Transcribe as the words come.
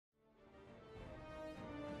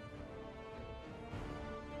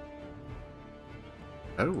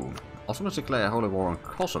Oh, Ottomans declare a holy war on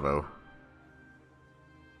Kosovo.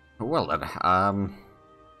 Well then,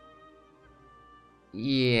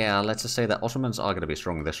 yeah, let's just say that Ottomans are going to be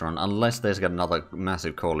strong this run, unless there's got another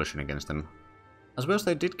massive coalition against them. I suppose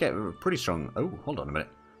they did get pretty strong. Oh, hold on a minute.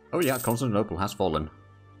 Oh yeah, Constantinople has fallen.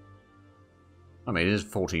 I mean, it is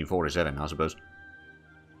 1447, I suppose.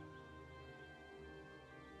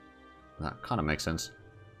 That kind of makes sense.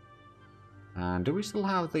 And do we still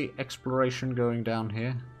have the exploration going down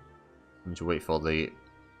here? I need to wait for the...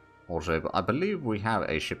 Also, I believe we have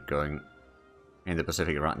a ship going in the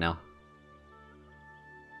Pacific right now.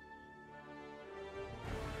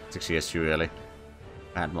 6 years too early.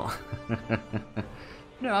 Admiral.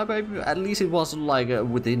 No, but at least it wasn't like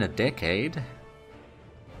within a decade.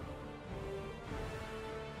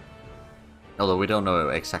 Although we don't know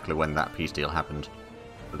exactly when that peace deal happened.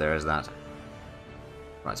 But there is that.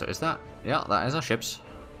 Right, so is that... Yeah, that is our ships.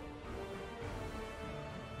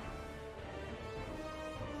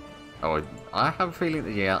 Oh, I have a feeling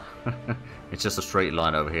that, yeah, it's just a straight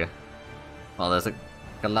line over here. Well, there's a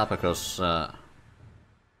Galapagos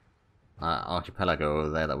archipelago over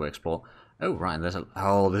there that we explore. Oh, right, and there's a...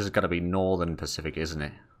 Oh, this has got to be Northern Pacific, isn't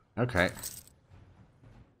it? Okay.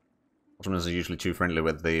 Ottomans are usually too friendly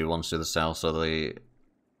with the ones to the south, so they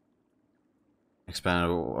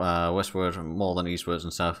expand westward more than eastwards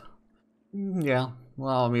and south. Yeah,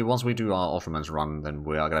 well, I mean, once we do our Ottomans run, then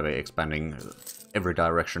we are going to be expanding every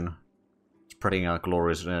direction, spreading our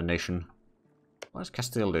glorious nation. What is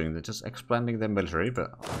Castile doing? They're just expanding their military,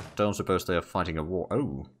 but I don't suppose they are fighting a war.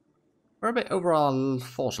 Oh, we're a bit over our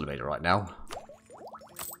force limit right now.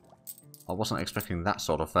 I wasn't expecting that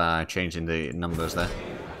sort of change in the numbers there.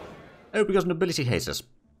 Oh, because nobility hates us.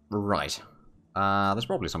 Right. There's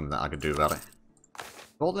probably something that I could do about it.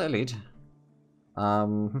 For the elite.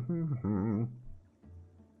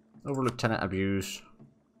 Overlook tenant abuse.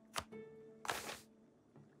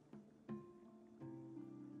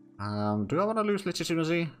 Do I want to lose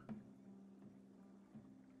legitimacy?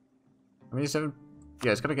 I mean,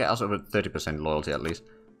 yeah, it's going to get us over 30% loyalty at least.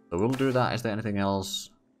 So we'll do that. Is there anything else?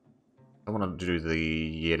 I want to do the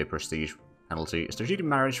yearly prestige penalty. Strategic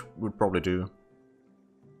marriage would probably do.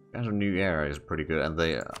 Kind of new era is pretty good, and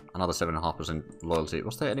the another 7.5% loyalty.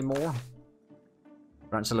 Was there any more?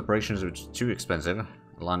 Grand celebrations, which is too expensive.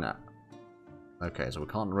 Line up. Okay, so we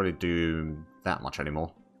can't really do that much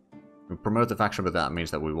anymore. We promote the faction, but that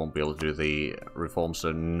means that we won't be able to do the reforms,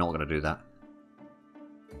 so not going to do that.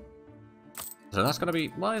 So that's going to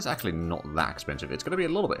be, well, it's actually not that expensive. It's going to be a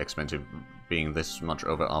little bit expensive, being this much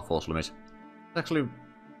over our force limit. It's actually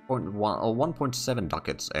 0.1 or 1.7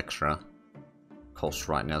 ducats extra cost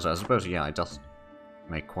right now, so I suppose, yeah, it does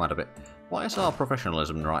make quite a bit. What is our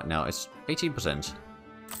professionalism right now? It's 18%.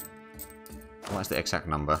 What is the exact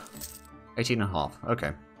number? 18.5,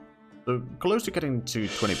 okay. So close to getting to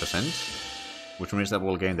 20%, which means that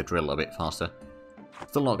we'll gain the drill a bit faster.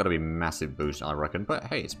 Still not going to be massive boost, I reckon, but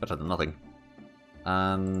hey, it's better than nothing.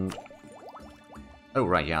 And... oh,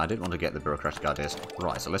 right, yeah, I didn't want to get the bureaucratic ideas.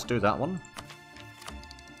 Right, so let's do that one.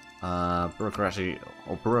 Bureaucracy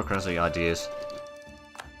ideas.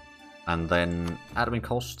 And then admin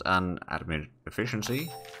cost and admin efficiency.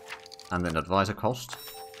 And then advisor cost.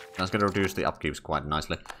 That's going to reduce the upkeeps quite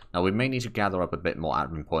nicely. Now, we may need to gather up a bit more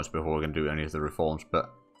admin points before we can do any of the reforms,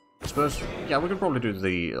 but I suppose, yeah, we can probably do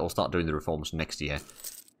the, or start doing the reforms next year.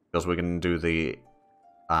 Because we can do the,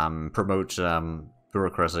 promote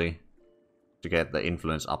bureaucracy to get the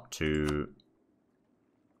influence up to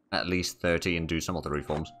at least 30 and do some of the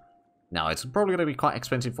reforms. Now, it's probably going to be quite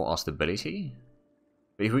expensive for our stability.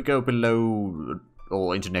 But if we go below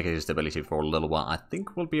or into negative stability for a little while, I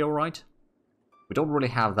think we'll be alright. We don't really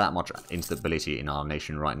have that much instability in our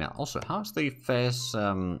nation right now. Also, how's the fair's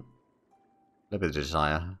liberty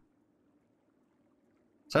desire?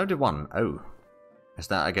 71. Oh. Is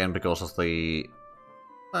that again because of the...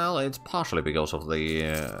 well, it's partially because of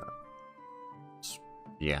the...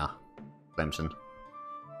 yeah. Clemson.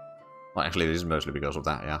 Well, actually, it is mostly because of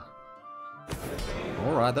that, yeah.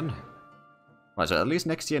 Alright then. Right, so at least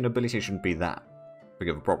next year nobility shouldn't be that big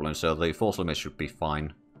of a problem, so the force limit should be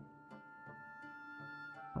fine.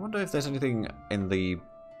 I wonder if there's anything in the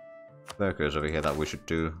workers over here that we should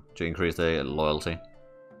do to increase their loyalty.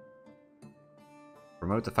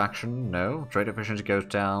 Promote the faction? No. Trade efficiency goes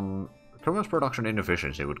down. Commerce production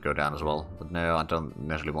inefficiency would go down as well, but no, I don't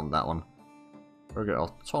necessarily want that one. Burger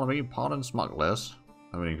autonomy, pardon smugglers.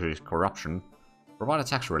 That would increase corruption. Provide a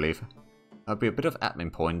tax relief. That would be a bit of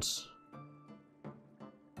admin points.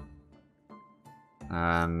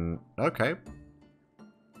 And okay.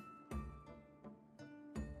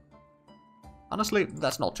 Honestly,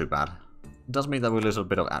 that's not too bad. does mean that we lose a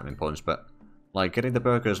bit of admin points, but like getting the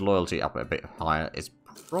burghers' loyalty up a bit higher is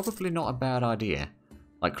probably not a bad idea.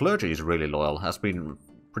 Like clergy is really loyal, has been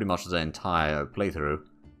pretty much the entire playthrough.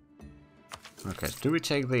 Okay, so do we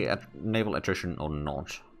take the naval attrition or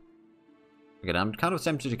not? Again, I'm kind of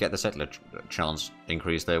tempted to get the settler chance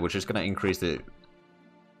increase there, which is going to increase the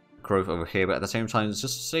growth over here, but at the same time, it's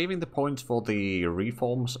just saving the points for the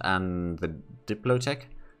reforms and the diplotech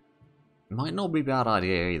might not be a bad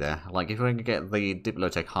idea either. Like, if we can get the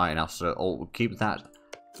diplotech high enough, so or keep that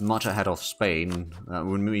much ahead of Spain, that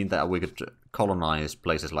would mean that we could colonize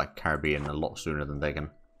places like Caribbean a lot sooner than they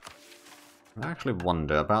can. I actually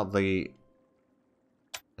wonder about the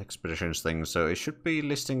expeditions thing, so it should be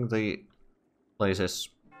listing the places.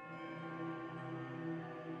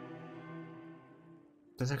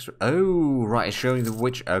 There's extra. Oh, right, it's showing the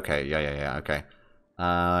which. Okay, yeah, okay.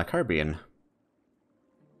 Caribbean.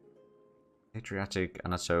 Adriatic,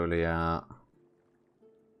 Anatolia,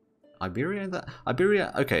 Iberia.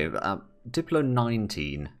 Iberia. Okay, Diplo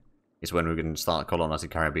 19 is when we can start colonizing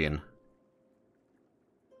Caribbean.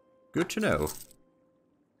 Good to know.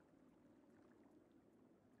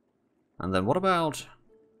 And then what about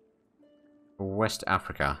West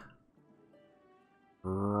Africa?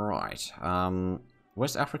 Right.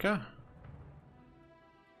 West Africa.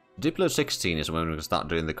 Diplo 16 is when we can start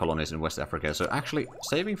doing the colonies in West Africa, so actually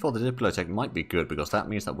saving for the Diplotech might be good, because that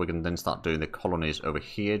means that we can then start doing the colonies over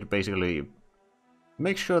here to basically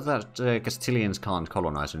make sure that Castilians can't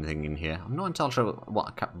colonize anything in here. I'm not entirely sure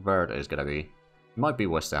what Cape Verde is going to be. It might be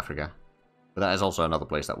West Africa, but that is also another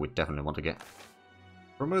place that we definitely want to get.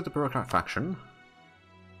 Remove the bureaucrat faction.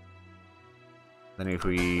 Then if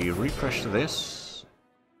we refresh this,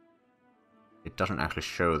 it doesn't actually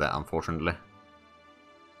show that, unfortunately.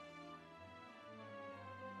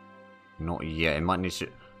 Not yet, it might need to...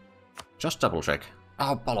 Just double check.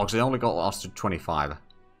 Oh, bollocks, it only got us to 25.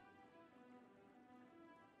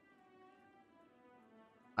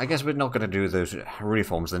 I guess we're not going to do those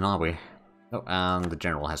reforms then, are we? Oh, and the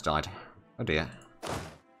general has died. Oh dear.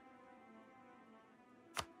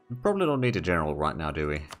 We probably don't need a general right now, do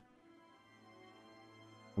we?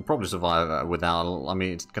 We'll probably survive without... I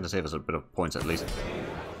mean, it's going to save us a bit of points at least.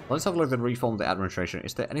 Let's have a look at reform the administration.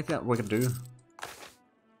 Is there anything that we can do?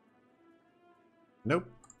 Nope,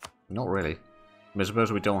 not really. I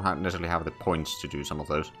suppose we don't necessarily have the points to do some of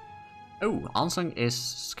those. Oh, Ansang is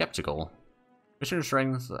skeptical. Mission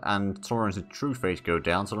strength and tolerance to true faith go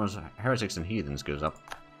down, tolerance to heretics and heathens goes up.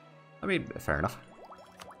 I mean, fair enough.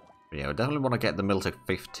 But yeah, we definitely want to get the Miltech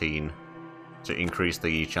 15 to increase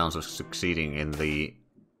the chance of succeeding in the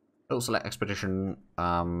Select expedition.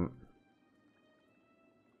 How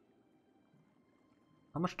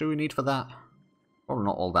much do we need for that? Probably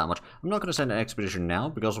not all that much. I'm not going to send an expedition now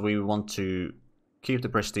because we want to keep the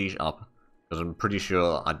prestige up, because I'm pretty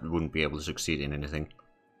sure I wouldn't be able to succeed in anything.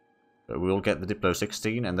 So we'll get the Diplo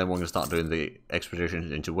 16 and then we're going to start doing the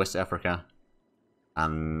expeditions into West Africa,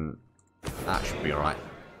 and that should be alright.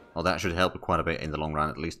 Well, that should help quite a bit in the long run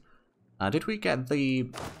at least. Did we get the...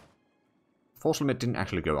 Force limit didn't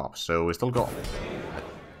actually go up, so we still got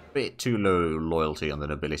a bit too low loyalty on the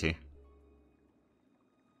nobility.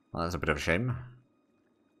 Well, that's a bit of a shame.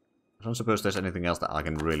 I don't suppose there's anything else that I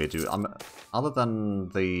can really do. Other than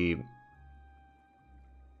the...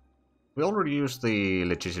 We already used the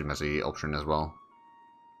legitimacy option as well.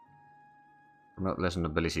 Promote less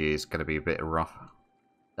nobility is going to be a bit rough.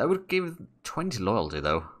 That would give 20 loyalty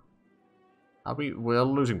though. We're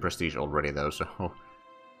losing prestige already though, so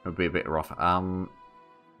it would be a bit rough.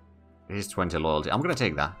 Here's 20 loyalty. I'm going to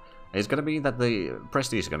take that. It's going to be that the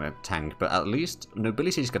prestige is going to tank, but at least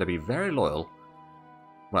nobility is going to be very loyal.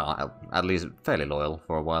 Well, at least fairly loyal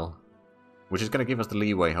for a while. Which is going to give us the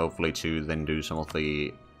leeway, hopefully, to then do some of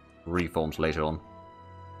the reforms later on.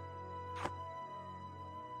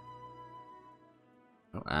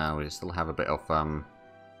 Oh, we still have a bit of...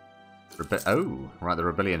 Oh, right, the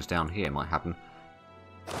rebellions down here might happen.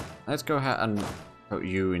 Let's go ahead and put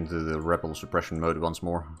you into the rebel suppression mode once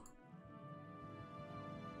more.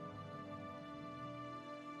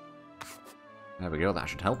 There we go, that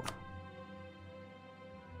should help.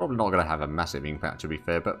 Probably not going to have a massive impact, to be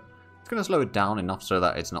fair, but it's going to slow it down enough so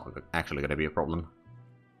that it's not actually going to be a problem.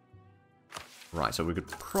 Right, so we could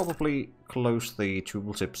probably close the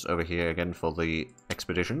tooltips over here again for the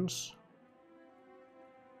expeditions.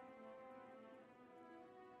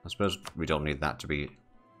 I suppose we don't need that to be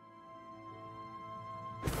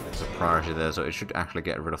as a priority there, so it should actually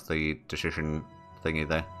get rid of the decision thingy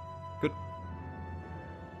there. Good.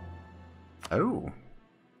 Oh.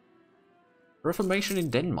 Reformation in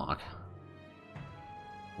Denmark.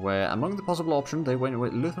 Where among the possible options they went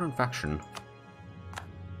with Lutheran faction.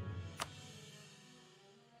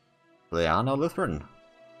 They are now Lutheran.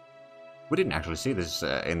 We didn't actually see this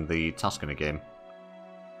in the Tuscany game.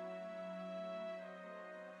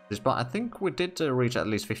 But I think we did reach at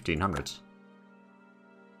least 1500.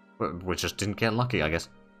 But we just didn't get lucky, I guess.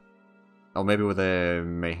 Or maybe there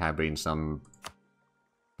may have been some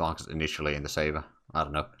bugs initially in the saver. I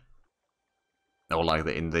don't know. Or like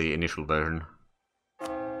in the initial version.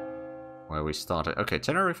 Where we started. Okay,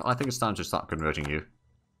 Tenerife, I think it's time to start converting you.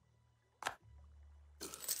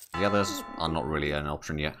 The others are not really an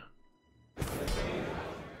option yet.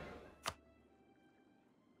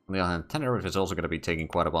 On the other hand, Tenerife is also going to be taking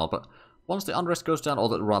quite a while, but once the unrest goes down, or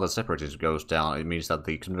the rather separatism goes down, it means that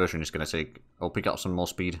the conversion is going to take, or pick up some more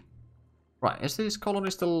speed. Right, is this colony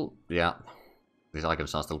still... yeah, these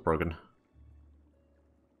icons are still broken.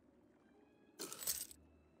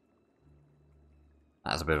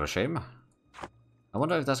 That's a bit of a shame. I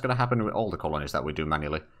wonder if that's going to happen with all the colonies that we do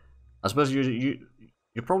manually. I suppose you're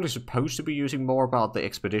probably supposed to be using more about the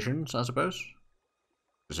expeditions, I suppose?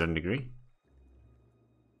 To a certain degree.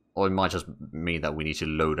 Or it might just mean that we need to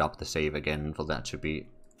load up the save again for that to be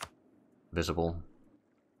visible.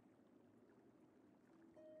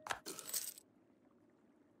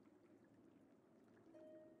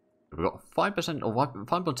 We've got 5% or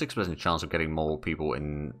 5.6% chance of getting more people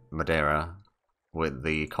in Madeira with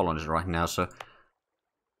the colonies right now, so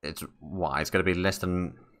it's why it's going to be less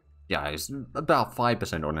than, yeah, it's about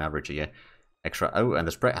 5% on average a year extra. Oh, and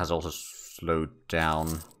the spread has also slowed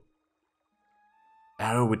down.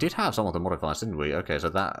 Oh, we did have some of the modifiers, didn't we? Okay, so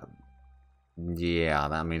that... yeah,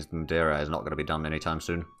 that means Madeira is not going to be done anytime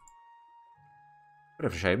soon. Bit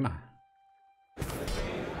of a shame.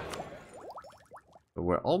 But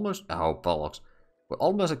we're almost... oh, bollocks. We're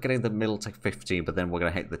almost at getting the middle to 15, but then we're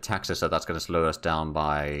going to hit the taxes, so that's going to slow us down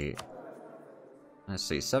by... let's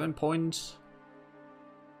see, 7 points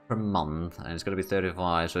per month, and it's going to be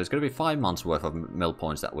 35, so it's going to be 5 months worth of mill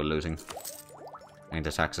points that we're losing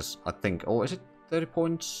into taxes, I think. Or is it 30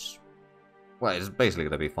 points? Well, it's basically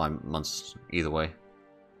going to be 5 months either way.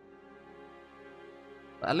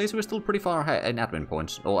 But at least we're still pretty far ahead in admin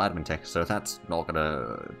points, or admin tech, so that's not going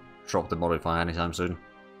to drop the modifier anytime soon.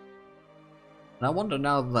 And I wonder,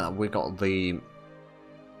 now that we got the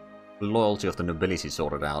loyalty of the nobility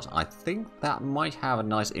sorted out, I think that might have a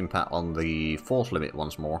nice impact on the force limit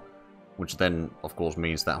once more, which then, of course,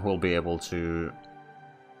 means that we'll be able to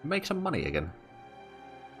make some money again.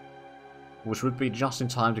 Which would be just in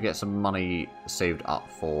time to get some money saved up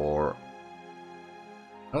for...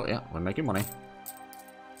 oh yeah, we're making money.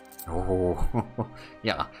 Oh,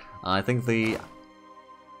 yeah, I think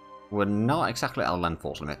we're not exactly at a land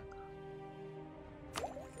force limit.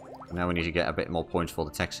 Now we need to get a bit more points for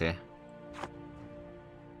the techs here.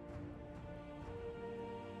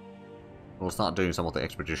 We'll start doing some of the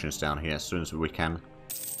expeditions down here as soon as we can.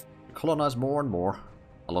 Colonize more and more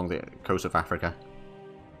along the coast of Africa.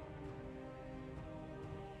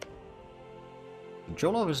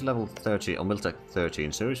 Jolov is level 30, or Miltech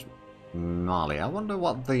 13, so is Mali. I wonder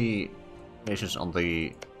what the nations on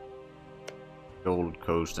the Gold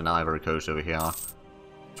Coast and Ivory Coast over here are.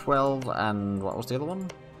 12 and what was the other one?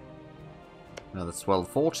 No, that's 12,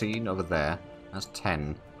 14 over there. That's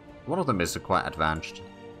 10. One of them is quite advanced.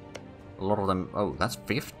 A lot of them... oh, that's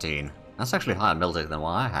 15. That's actually higher Miltech than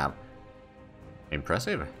what I have.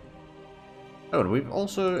 Impressive. Oh, and we've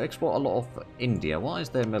also explored a lot of India. Why is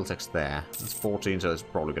there Miltex there? That's 14, so it's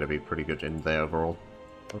probably going to be pretty good in there overall.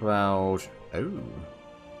 What about... oh.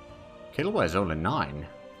 Kilwa is only 9.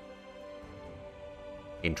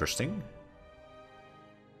 Interesting.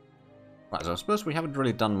 Right, so I suppose we haven't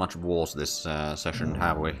really done much wars this session,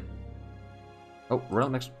 have we? Oh,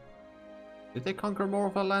 Realmix. Did they conquer more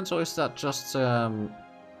of our lands, or is that just... hold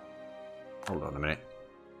on a minute.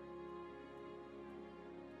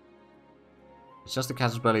 It's just the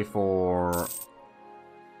Casus Belli for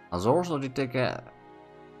Azores, or did they get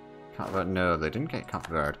Cape Verde? No, they didn't get Cape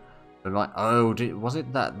Verde. They might... oh, was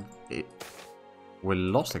it that we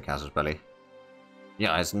lost the Casus Belli?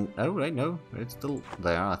 Yeah, it's... oh, wait, no. It's still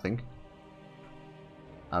there, I think.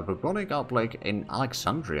 Bubonic outbreak in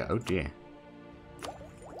Alexandria. Oh, dear.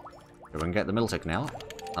 We can get the Miltech now,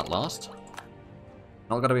 at last.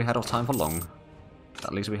 Not going to be ahead of time for long.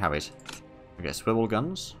 At least we have it. We get swivel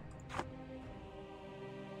guns.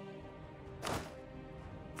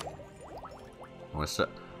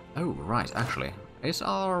 Oh, right, actually. Is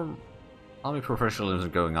our army professionalism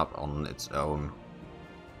going up on its own?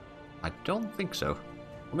 I don't think so.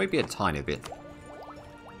 Or maybe a tiny bit.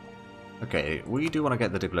 Okay, we do want to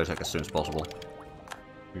get the Diplotech as soon as possible.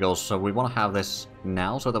 Because we want to have this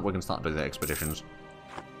now so that we can start doing the expeditions.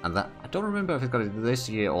 And that, I don't remember if it's got it this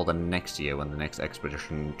year or the next year when the next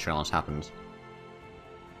expedition chance happens.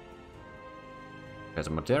 Okay,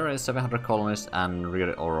 so Madeira is 700 colonists and Rio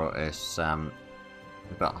de Oro is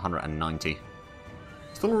about 190.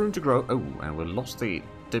 Still room to grow. Oh, and we lost the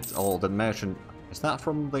dips or the merchant. Is that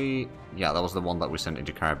from the... Yeah, that was the one that we sent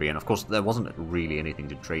into Caribbean. Of course, there wasn't really anything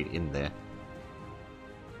to trade in there.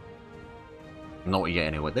 Not yet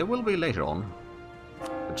anyway. There will be later on.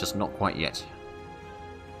 But just not quite yet.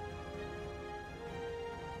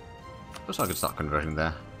 So I could start converting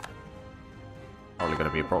there. Probably going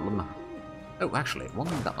to be a problem. Oh, actually, one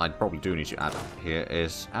thing that I probably do need to add here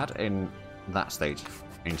is add in that state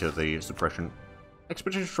into the suppression.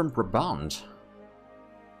 Expeditions from Brabant.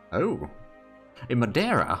 Oh. In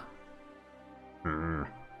Madeira?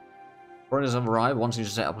 Foreigners have arrived, wanting to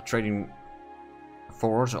set up a trading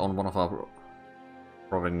fort on one of our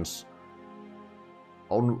province.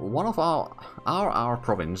 On one of our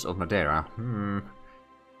province of Madeira.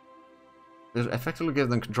 They effectively give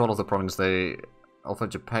them control of the province. They offer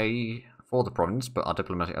to pay for the province, but our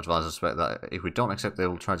diplomatic advisors suspect that if we don't accept, they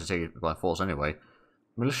will try to take it by force anyway.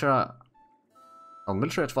 Military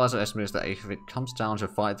advisor estimates that if it comes down to a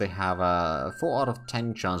fight, they have a 4 out of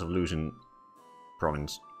 10 chance of losing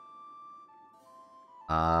province.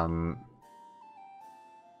 I mean,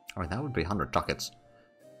 that would be 100 ducats.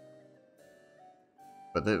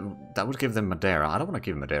 But that would give them Madeira. I don't want to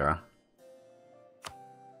give Madeira.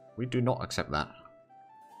 We do not accept that.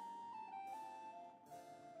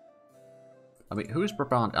 I mean, who is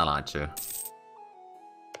Brabant allied to?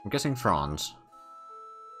 I'm guessing France.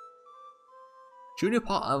 Junior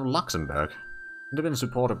part of Luxembourg. They've been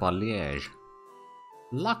supported by Liège.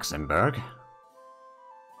 Luxembourg?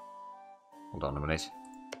 Hold on a minute.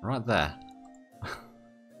 Right there.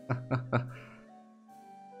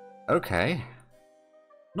 Okay.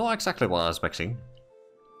 Not exactly what I was expecting.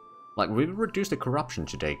 Like, we've reduced the corruption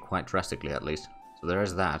today quite drastically, at least. So there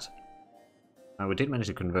is that. And we did manage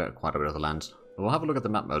to convert quite a bit of the lands. We'll have a look at the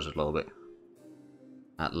map modes a little bit.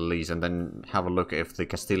 At least, and then have a look if the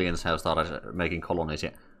Castilians have started making colonies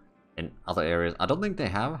yet. In other areas. I don't think they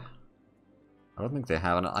have. I don't think they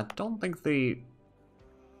have, and I don't think the...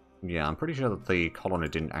 Yeah, I'm pretty sure that the colony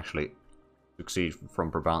didn't actually succeed from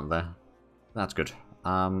Brabant there. That's good.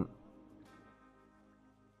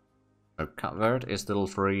 Cape Verde is still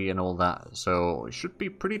free and all that, so it should be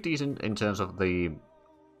pretty decent in terms of the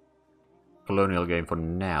colonial game for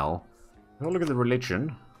now. If we look at the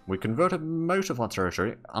religion, we converted most of our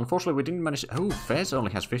territory. Unfortunately, we didn't manage to... Oh, Fez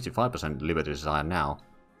only has 55% liberty desire now.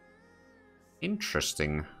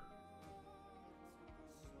 Interesting.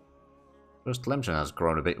 First Tlemcen has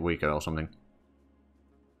grown a bit weaker or something.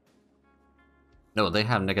 No, they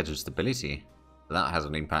have negative stability. That has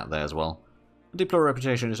an impact there as well. The Diplo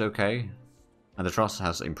reputation is okay, and the trust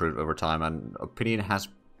has improved over time, and opinion has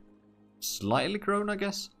slightly grown, I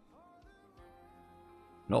guess.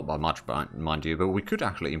 Not by much, mind you, but we could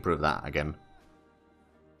actually improve that again.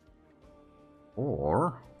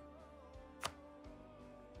 Or...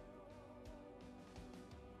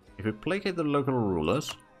 if we placate the local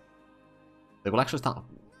rulers, they will actually start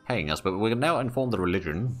paying us, but we can now inform the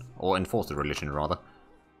religion, or enforce the religion, rather.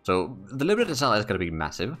 So, the liberty desire is going to be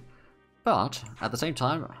massive. But, at the same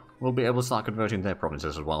time, we'll be able to start converting their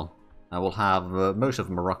provinces as well. And we'll have most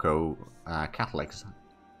of Morocco Catholics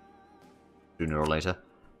sooner or later.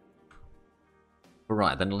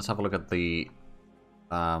 Right, then let's have a look at the...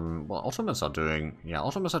 well, Ottomans are doing... Yeah,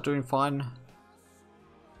 Ottomans are doing fine.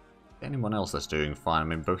 Anyone else that's doing fine? I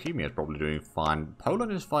mean, Bohemia is probably doing fine.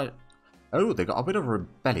 Poland is fine. Oh, they got a bit of a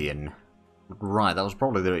rebellion. Right, that was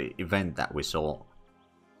probably the event that we saw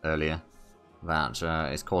earlier. That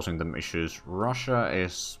is causing them issues. Russia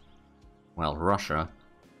is... well, Russia.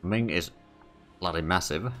 Ming is bloody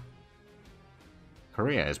massive.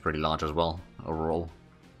 Korea is pretty large as well, overall.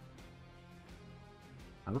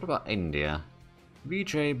 And what about India?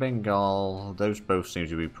 Vijay, Bengal, those both seem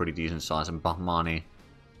to be pretty decent size, and Bahmani,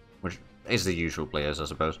 which is the usual players, I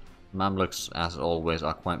suppose. Mamluks, as always,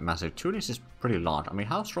 are quite massive. Tunis is pretty large. I mean,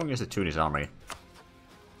 how strong is the Tunis army?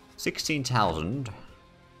 16,000.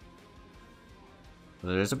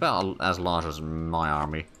 It's about as large as my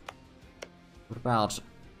army. What about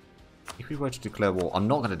if we were to declare war? I'm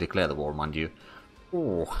not going to declare the war, mind you.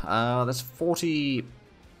 Oh, that's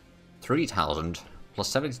 43,000 plus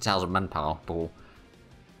 70,000 manpower. But,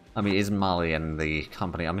 I mean, is Mali and the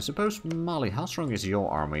company? I mean, suppose Mali. How strong is your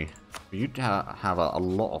army? You'd have a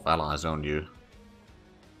lot of allies on you,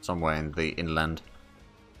 somewhere in the inland.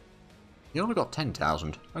 You only got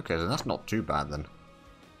 10,000. Okay, so that's not too bad then.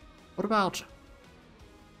 What about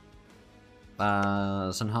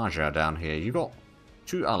Sanhaja down here. You got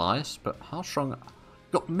 2 allies, but how strong? You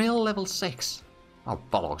got mill level 6. Oh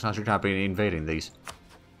bollocks! I should have been invading these.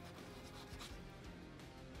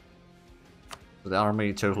 The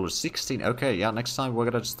army total is 16. Okay, yeah. Next time we're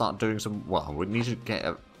gonna start doing some. Well, we need to get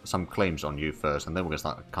some claims on you first, and then we're gonna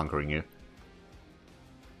start conquering you.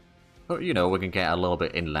 But you know, we can get a little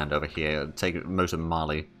bit inland over here, take most of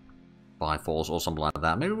Mali by force or something like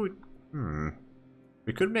that. Maybe we.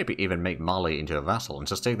 We could maybe even make Mali into a vassal and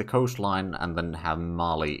just take the coastline and then have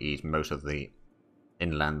Mali eat most of the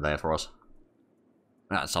inland there for us.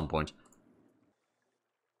 At some point.